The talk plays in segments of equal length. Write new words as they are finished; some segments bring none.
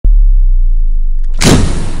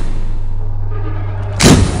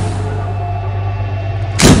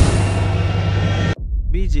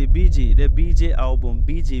BG, the BJ album,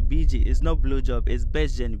 BG, it's not blowjob, it's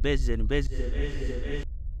best Jenny. The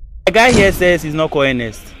guy here says he's not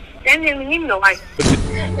honest. Then him no why.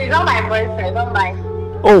 He's not my boyfriend, don't mind.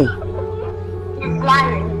 Oh. He's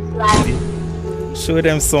lying. Show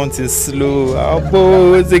them something slow.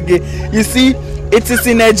 You see, it is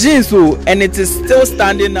in a jeans, and it is still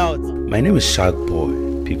standing out. My name is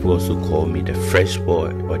Sharkboy. People also call me the fresh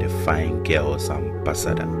boy or the fine girls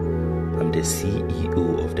ambassador. I'm the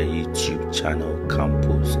CEO of the YouTube channel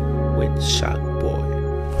Campus with Sharkboy.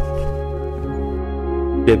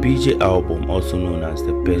 The BJ album, also known as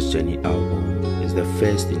the Best Journey album, is the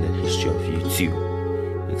first in the history of YouTube.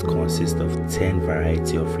 It consists of 10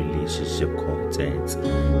 variety of relationship content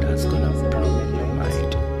that's gonna blow your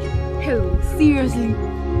mind. Oh, seriously?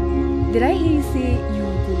 Did I hear you say you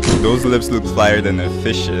would go? Those lips look flyer than a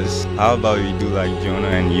fish's. How about you do like Jonah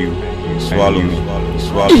and you? Swallow me.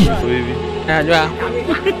 Swallow me. Baby.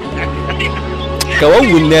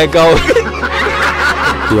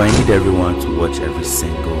 Do I need everyone to watch every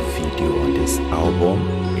single video on this album?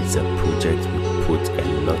 It's a project we put a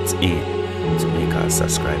lot in to make our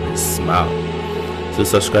subscribers smile. So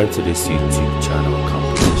subscribe to this YouTube channel.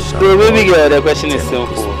 So baby girl, the question is simple.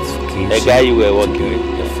 The guy you were working with,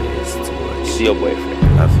 is he your boyfriend?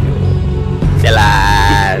 Love you. Tell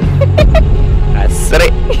us. That's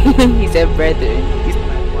right. He said brethren.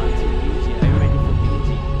 Are you ready for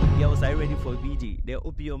BG? Girls, are you ready for BG? They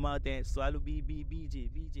open your mouth and swallow BG.